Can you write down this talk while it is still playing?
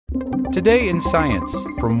Today in Science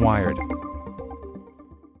from Wired.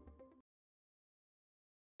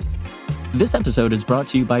 This episode is brought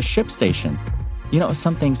to you by ShipStation. You know,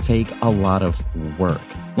 some things take a lot of work,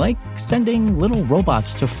 like sending little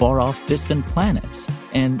robots to far-off distant planets.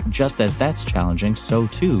 And just as that's challenging, so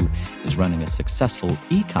too is running a successful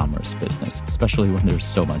e-commerce business, especially when there's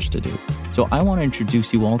so much to do. So I want to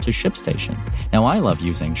introduce you all to ShipStation. Now, I love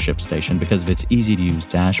using ShipStation because of its easy-to-use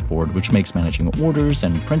dashboard, which makes managing orders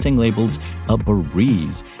and printing labels a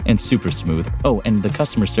breeze and super smooth. Oh, and the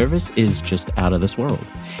customer service is just out of this world.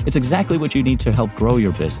 It's exactly what you need to help grow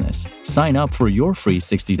your business. Sign up for your free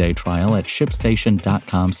 60-day trial at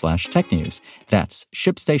shipstation.com/technews. That's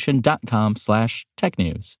shipstation.com/technews.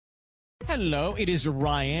 Hello, it is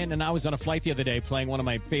Ryan, and I was on a flight the other day playing one of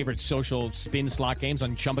my favorite social spin slot games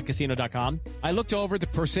on ChumbaCasino.com. I looked over at the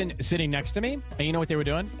person sitting next to me, and you know what they were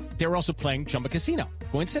doing? They were also playing Chumba Casino.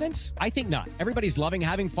 Coincidence? I think not. Everybody's loving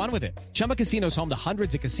having fun with it. Chumba Casino is home to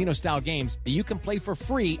hundreds of casino-style games that you can play for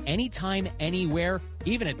free anytime, anywhere,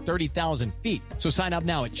 even at 30,000 feet. So sign up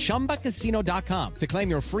now at ChumbaCasino.com to claim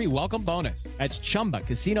your free welcome bonus. That's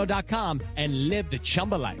ChumbaCasino.com and live the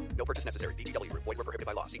Chumba life. No purchase necessary. VGW. Void where prohibited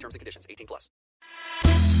by law. See terms and conditions. 18+.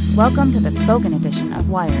 Welcome to the spoken edition of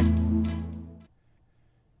Wired.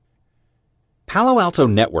 Palo Alto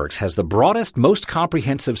Networks has the broadest, most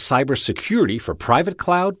comprehensive cybersecurity for private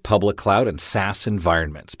cloud, public cloud, and SaaS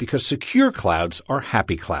environments because secure clouds are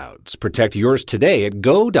happy clouds. Protect yours today at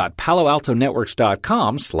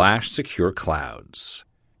go.paloaltonetworks.com/secure clouds.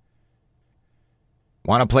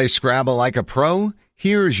 Want to play Scrabble like a pro?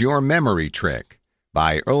 Here's your memory trick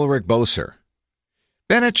by Ulrich Boser.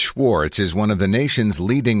 Bennett Schwartz is one of the nation's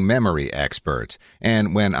leading memory experts,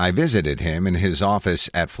 and when I visited him in his office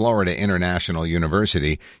at Florida International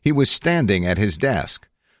University, he was standing at his desk.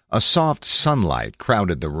 A soft sunlight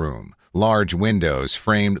crowded the room. Large windows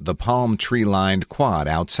framed the palm tree-lined quad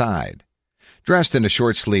outside. Dressed in a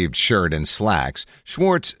short-sleeved shirt and slacks,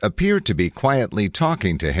 Schwartz appeared to be quietly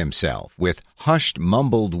talking to himself with hushed,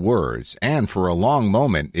 mumbled words, and for a long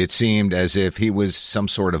moment it seemed as if he was some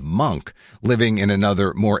sort of monk living in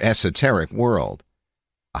another, more esoteric world.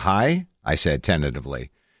 "Hi?" I said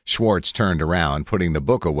tentatively. Schwartz turned around, putting the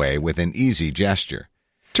book away with an easy gesture.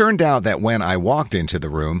 Turned out that when I walked into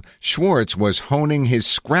the room, Schwartz was honing his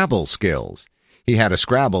Scrabble skills. He had a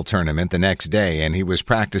Scrabble tournament the next day, and he was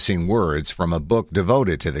practicing words from a book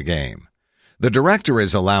devoted to the game. "The director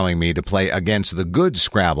is allowing me to play against the good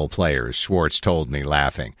Scrabble players," Schwartz told me,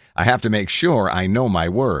 laughing. "I have to make sure I know my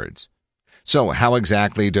words." So how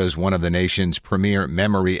exactly does one of the nation's premier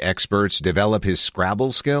memory experts develop his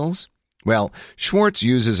Scrabble skills? Well, Schwartz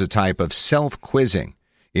uses a type of self-quizzing.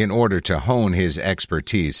 In order to hone his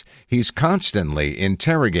expertise, he's constantly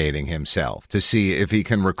interrogating himself to see if he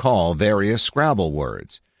can recall various Scrabble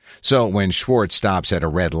words. So when Schwartz stops at a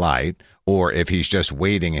red light, or if he's just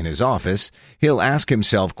waiting in his office, he'll ask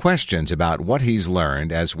himself questions about what he's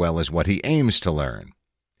learned as well as what he aims to learn.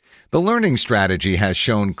 The learning strategy has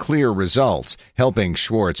shown clear results, helping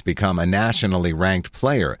Schwartz become a nationally ranked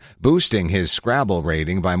player, boosting his Scrabble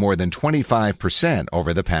rating by more than 25%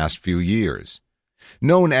 over the past few years.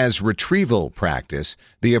 Known as retrieval practice,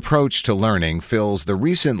 the approach to learning fills the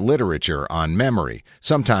recent literature on memory,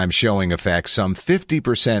 sometimes showing effects some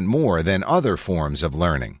 50% more than other forms of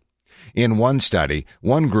learning. In one study,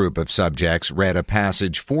 one group of subjects read a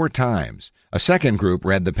passage 4 times. A second group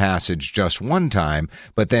read the passage just 1 time,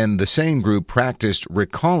 but then the same group practiced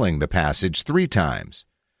recalling the passage 3 times.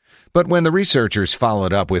 But when the researchers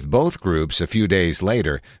followed up with both groups a few days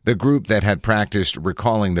later, the group that had practiced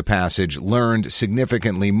recalling the passage learned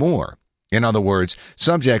significantly more. In other words,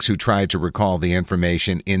 subjects who tried to recall the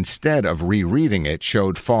information instead of rereading it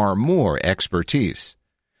showed far more expertise.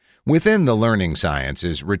 Within the learning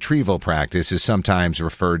sciences, retrieval practice is sometimes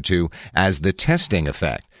referred to as the testing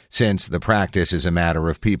effect, since the practice is a matter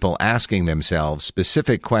of people asking themselves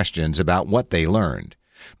specific questions about what they learned.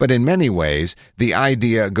 But in many ways, the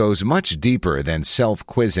idea goes much deeper than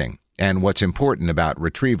self-quizzing, and what's important about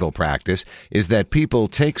retrieval practice is that people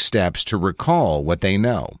take steps to recall what they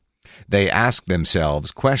know. They ask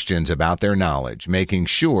themselves questions about their knowledge, making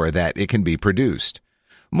sure that it can be produced.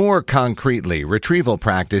 More concretely, retrieval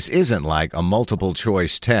practice isn't like a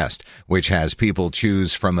multiple-choice test, which has people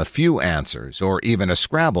choose from a few answers, or even a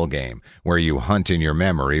Scrabble game, where you hunt in your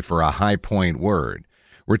memory for a high-point word.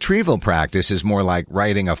 Retrieval practice is more like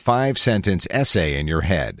writing a 5-sentence essay in your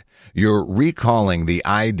head. You're recalling the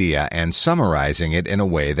idea and summarizing it in a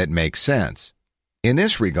way that makes sense. In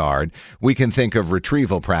this regard, we can think of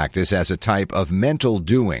retrieval practice as a type of mental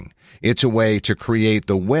doing. It's a way to create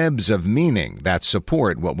the webs of meaning that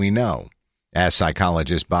support what we know. As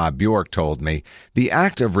psychologist Bob Bjork told me, the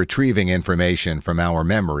act of retrieving information from our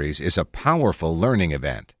memories is a powerful learning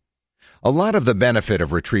event. A lot of the benefit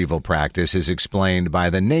of retrieval practice is explained by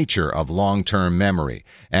the nature of long-term memory,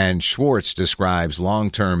 and Schwartz describes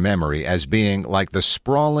long-term memory as being like the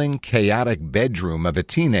sprawling, chaotic bedroom of a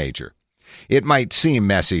teenager. It might seem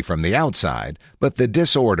messy from the outside, but the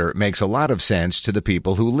disorder makes a lot of sense to the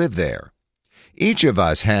people who live there. Each of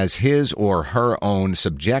us has his or her own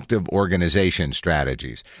subjective organization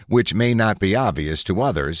strategies, which may not be obvious to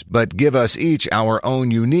others, but give us each our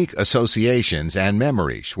own unique associations and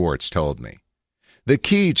memory, Schwartz told me. The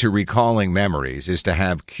key to recalling memories is to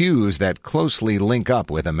have cues that closely link up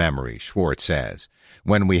with a memory, Schwartz says.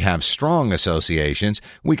 When we have strong associations,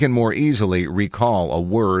 we can more easily recall a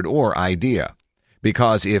word or idea.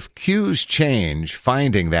 Because if cues change,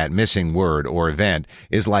 finding that missing word or event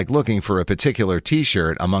is like looking for a particular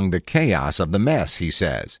T-shirt among the chaos of the mess, he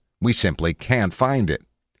says. We simply can't find it.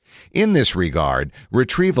 In this regard,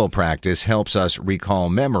 retrieval practice helps us recall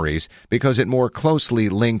memories because it more closely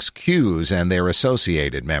links cues and their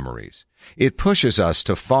associated memories. It pushes us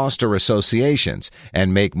to foster associations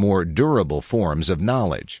and make more durable forms of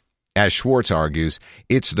knowledge. As Schwartz argues,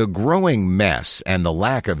 it's the growing mess and the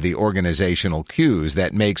lack of the organizational cues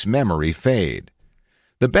that makes memory fade.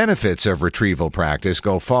 The benefits of retrieval practice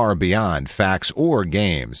go far beyond facts or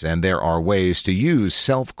games, and there are ways to use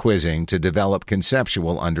self-quizzing to develop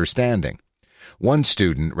conceptual understanding. One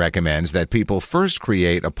student recommends that people first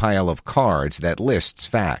create a pile of cards that lists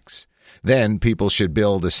facts. Then people should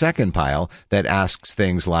build a second pile that asks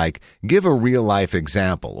things like, give a real-life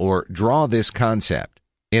example or draw this concept.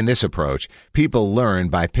 In this approach, people learn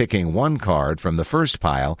by picking one card from the first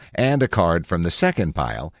pile and a card from the second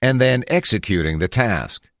pile, and then executing the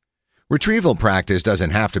task. Retrieval practice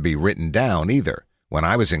doesn't have to be written down either. When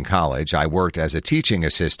I was in college, I worked as a teaching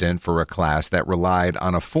assistant for a class that relied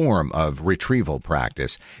on a form of retrieval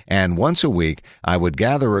practice, and once a week I would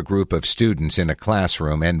gather a group of students in a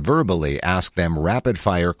classroom and verbally ask them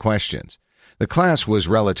rapid-fire questions. The class was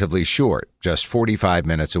relatively short, just 45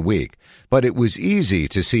 minutes a week, but it was easy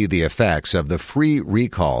to see the effects of the free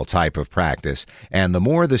recall type of practice, and the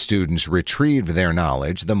more the students retrieved their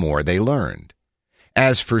knowledge, the more they learned.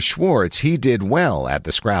 As for Schwartz, he did well at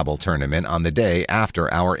the Scrabble tournament on the day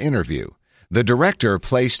after our interview. The director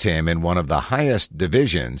placed him in one of the highest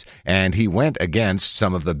divisions, and he went against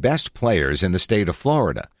some of the best players in the state of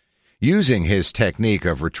Florida. Using his technique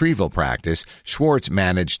of retrieval practice, Schwartz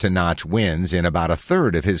managed to notch wins in about a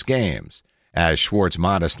third of his games. As Schwartz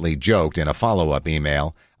modestly joked in a follow-up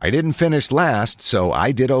email, I didn't finish last, so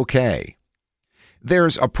I did okay.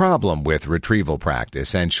 There's a problem with retrieval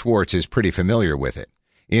practice, and Schwartz is pretty familiar with it.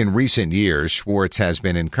 In recent years, Schwartz has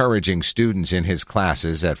been encouraging students in his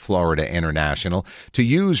classes at Florida International to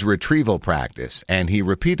use retrieval practice, and he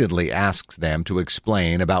repeatedly asks them to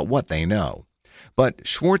explain about what they know. But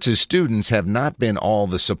Schwartz's students have not been all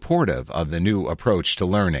the supportive of the new approach to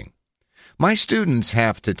learning. My students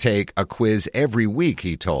have to take a quiz every week,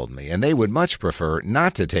 he told me, and they would much prefer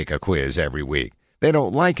not to take a quiz every week. They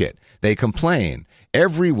don't like it. They complain.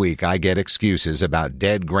 Every week I get excuses about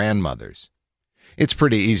dead grandmothers. It's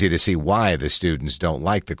pretty easy to see why the students don't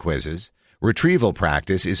like the quizzes. Retrieval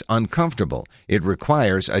practice is uncomfortable. It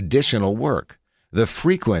requires additional work. The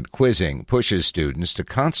frequent quizzing pushes students to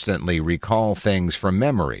constantly recall things from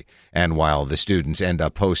memory, and while the students end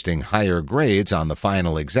up posting higher grades on the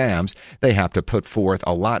final exams, they have to put forth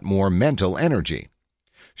a lot more mental energy.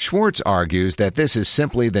 Schwartz argues that this is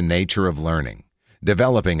simply the nature of learning.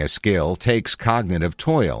 Developing a skill takes cognitive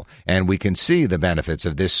toil, and we can see the benefits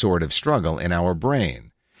of this sort of struggle in our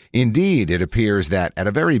brain. Indeed, it appears that at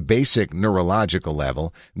a very basic neurological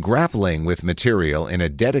level, grappling with material in a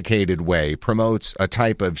dedicated way promotes a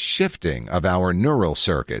type of shifting of our neural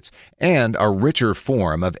circuits and a richer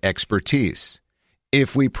form of expertise.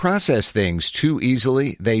 If we process things too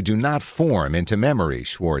easily, they do not form into memory,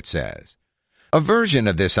 Schwartz says. A version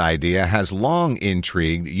of this idea has long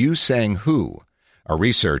intrigued Yu Sang Hu, a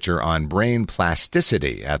researcher on brain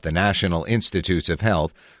plasticity at the National Institutes of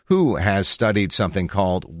Health, who has studied something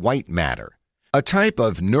called white matter. A type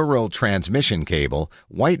of neural transmission cable,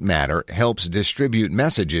 white matter helps distribute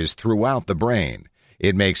messages throughout the brain.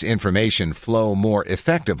 It makes information flow more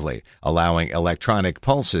effectively, allowing electronic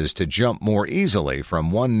pulses to jump more easily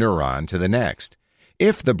from one neuron to the next.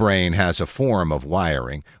 If the brain has a form of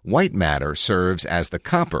wiring, white matter serves as the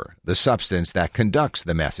copper, the substance that conducts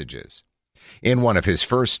the messages. In one of his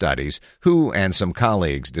first studies, Hu and some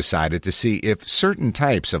colleagues decided to see if certain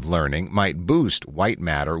types of learning might boost white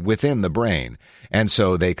matter within the brain, and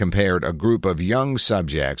so they compared a group of young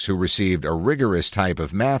subjects who received a rigorous type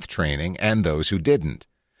of math training and those who didn't.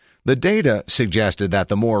 The data suggested that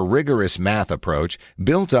the more rigorous math approach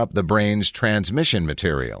built up the brain's transmission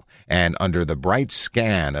material, and under the bright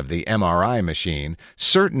scan of the MRI machine,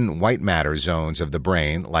 certain white matter zones of the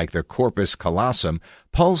brain, like the corpus callosum,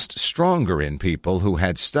 pulsed stronger in people who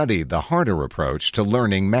had studied the harder approach to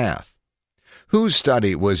learning math. Hu's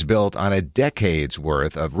study was built on a decade's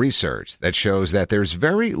worth of research that shows that there's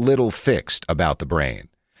very little fixed about the brain.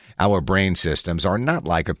 Our brain systems are not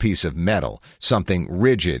like a piece of metal, something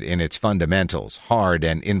rigid in its fundamentals, hard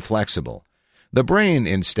and inflexible. The brain,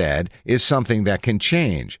 instead, is something that can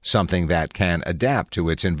change, something that can adapt to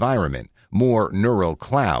its environment, more neural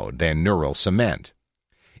cloud than neural cement.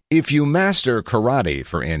 If you master karate,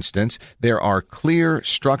 for instance, there are clear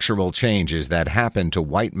structural changes that happen to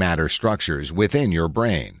white matter structures within your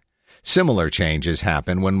brain. Similar changes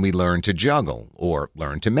happen when we learn to juggle or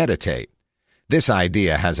learn to meditate. This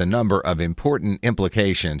idea has a number of important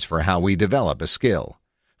implications for how we develop a skill.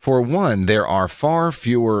 For one, there are far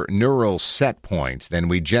fewer neural set points than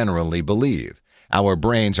we generally believe. Our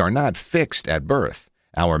brains are not fixed at birth.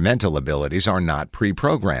 Our mental abilities are not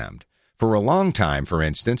pre-programmed. For a long time, for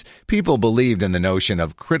instance, people believed in the notion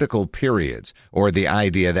of critical periods, or the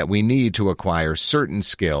idea that we need to acquire certain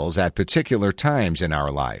skills at particular times in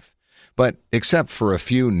our life. But except for a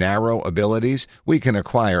few narrow abilities, we can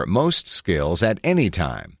acquire most skills at any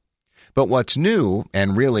time. But what's new,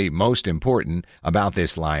 and really most important, about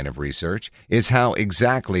this line of research is how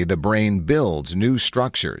exactly the brain builds new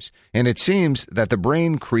structures, and it seems that the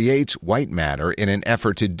brain creates white matter in an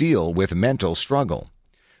effort to deal with mental struggle.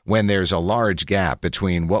 When there's a large gap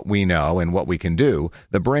between what we know and what we can do,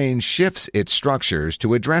 the brain shifts its structures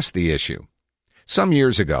to address the issue. Some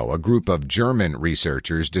years ago, a group of German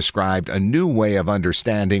researchers described a new way of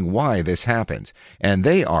understanding why this happens, and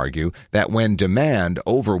they argue that when demand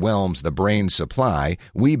overwhelms the brain's supply,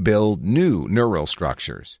 we build new neural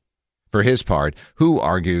structures. For his part, Hu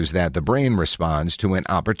argues that the brain responds to an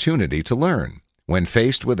opportunity to learn. When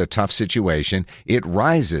faced with a tough situation, it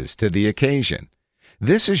rises to the occasion.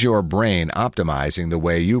 This is your brain optimizing the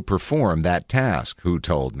way you perform that task, Hu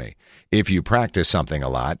told me. If you practice something a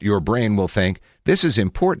lot, your brain will think, this is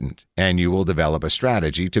important, and you will develop a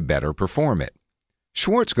strategy to better perform it.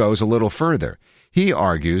 Schwartz goes a little further. He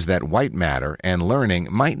argues that white matter and learning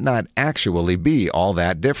might not actually be all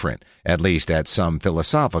that different, at least at some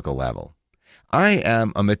philosophical level. I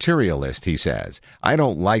am a materialist, he says. I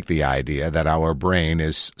don't like the idea that our brain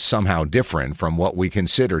is somehow different from what we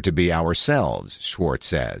consider to be ourselves, Schwartz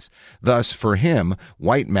says. Thus, for him,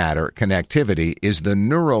 white matter connectivity is the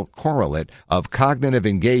neural correlate of cognitive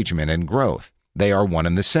engagement and growth. They are one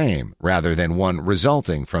and the same, rather than one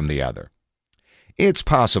resulting from the other. It's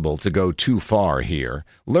possible to go too far here.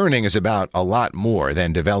 Learning is about a lot more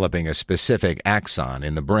than developing a specific axon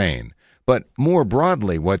in the brain. But more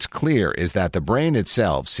broadly, what's clear is that the brain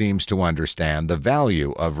itself seems to understand the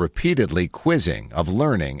value of repeatedly quizzing, of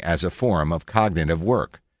learning as a form of cognitive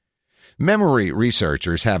work. Memory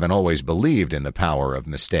researchers haven't always believed in the power of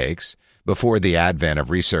mistakes. Before the advent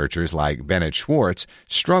of researchers like Bennett Schwartz,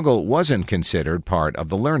 struggle wasn't considered part of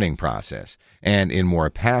the learning process, and in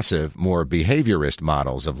more passive, more behaviorist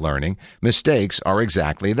models of learning, mistakes are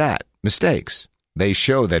exactly that, mistakes. They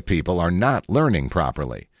show that people are not learning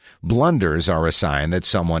properly. Blunders are a sign that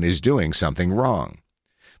someone is doing something wrong.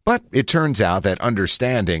 But it turns out that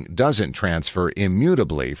understanding doesn't transfer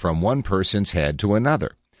immutably from one person's head to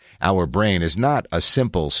another. Our brain is not a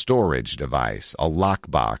simple storage device, a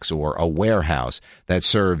lockbox, or a warehouse that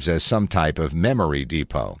serves as some type of memory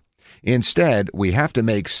depot. Instead, we have to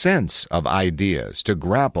make sense of ideas to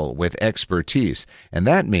grapple with expertise, and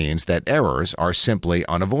that means that errors are simply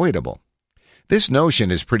unavoidable. This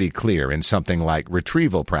notion is pretty clear in something like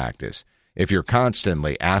retrieval practice. If you're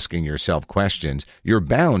constantly asking yourself questions, you're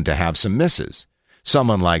bound to have some misses.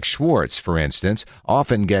 Someone like Schwartz, for instance,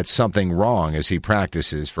 often gets something wrong as he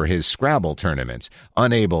practices for his Scrabble tournaments,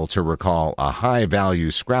 unable to recall a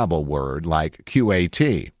high-value Scrabble word like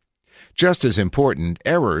QAT. Just as important,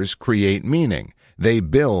 errors create meaning. They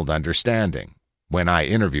build understanding. When I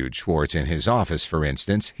interviewed Schwartz in his office, for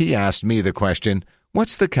instance, he asked me the question,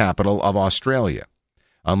 "What's the capital of Australia?"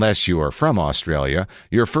 Unless you are from Australia,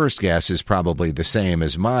 your first guess is probably the same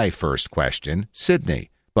as my first question,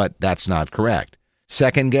 Sydney, but that's not correct.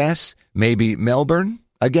 Second guess, maybe Melbourne?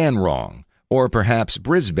 Again wrong. Or perhaps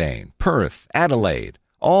Brisbane, Perth, Adelaide.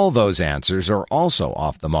 All those answers are also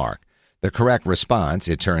off the mark. The correct response,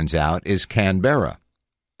 it turns out, is Canberra.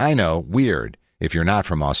 I know, weird. If you're not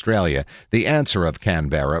from Australia, the answer of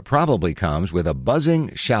Canberra probably comes with a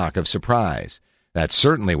buzzing shock of surprise. That's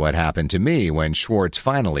certainly what happened to me when Schwartz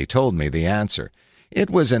finally told me the answer. It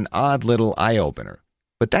was an odd little eye-opener.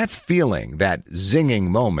 But that feeling, that zinging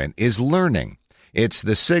moment, is learning. It's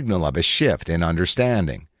the signal of a shift in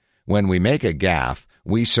understanding. When we make a gaffe,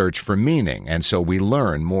 we search for meaning, and so we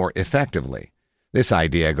learn more effectively. This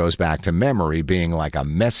idea goes back to memory being like a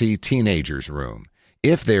messy teenager's room.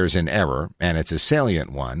 If there's an error, and it's a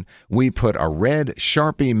salient one, we put a red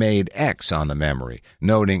Sharpie-made X on the memory,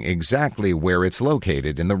 noting exactly where it's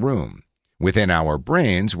located in the room. Within our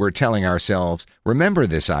brains, we're telling ourselves, remember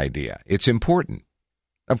this idea, it's important.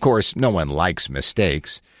 Of course, no one likes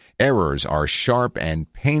mistakes. Errors are sharp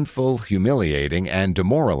and painful, humiliating, and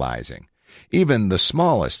demoralizing. Even the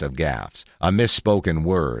smallest of gaffes, a misspoken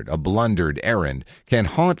word, a blundered errand, can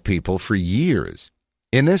haunt people for years.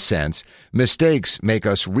 In this sense, mistakes make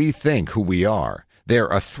us rethink who we are. They're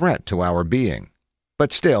a threat to our being.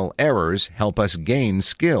 But still, errors help us gain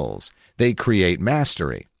skills. They create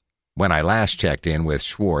mastery. When I last checked in with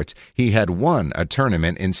Schwartz, he had won a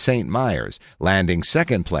tournament in St. Myers, landing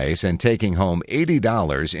second place and taking home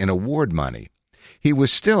 $80 in award money. He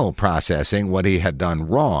was still processing what he had done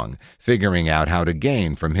wrong, figuring out how to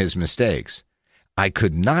gain from his mistakes. I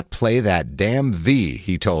could not play that damn V,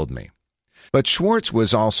 he told me. But Schwartz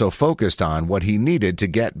was also focused on what he needed to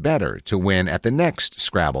get better to win at the next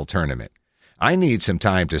Scrabble tournament. I need some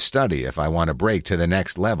time to study if I want to break to the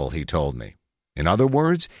next level, he told me. In other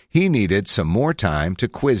words, he needed some more time to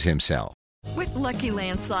quiz himself. With Lucky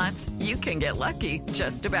Land Slots, you can get lucky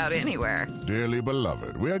just about anywhere. Dearly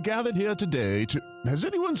beloved, we are gathered here today to... Has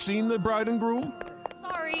anyone seen the bride and groom?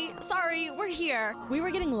 Sorry, we're here. We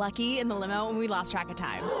were getting lucky in the limo and we lost track of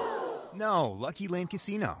time. No, Lucky Land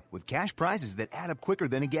Casino, with cash prizes that add up quicker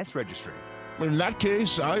than a guest registry. In that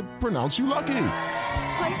case, I pronounce you lucky.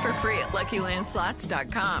 Play for free at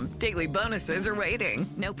LuckyLandSlots.com. Daily bonuses are waiting.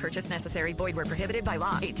 No purchase necessary. Void where prohibited by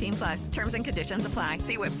law. 18+. Terms and conditions apply.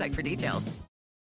 See website for details.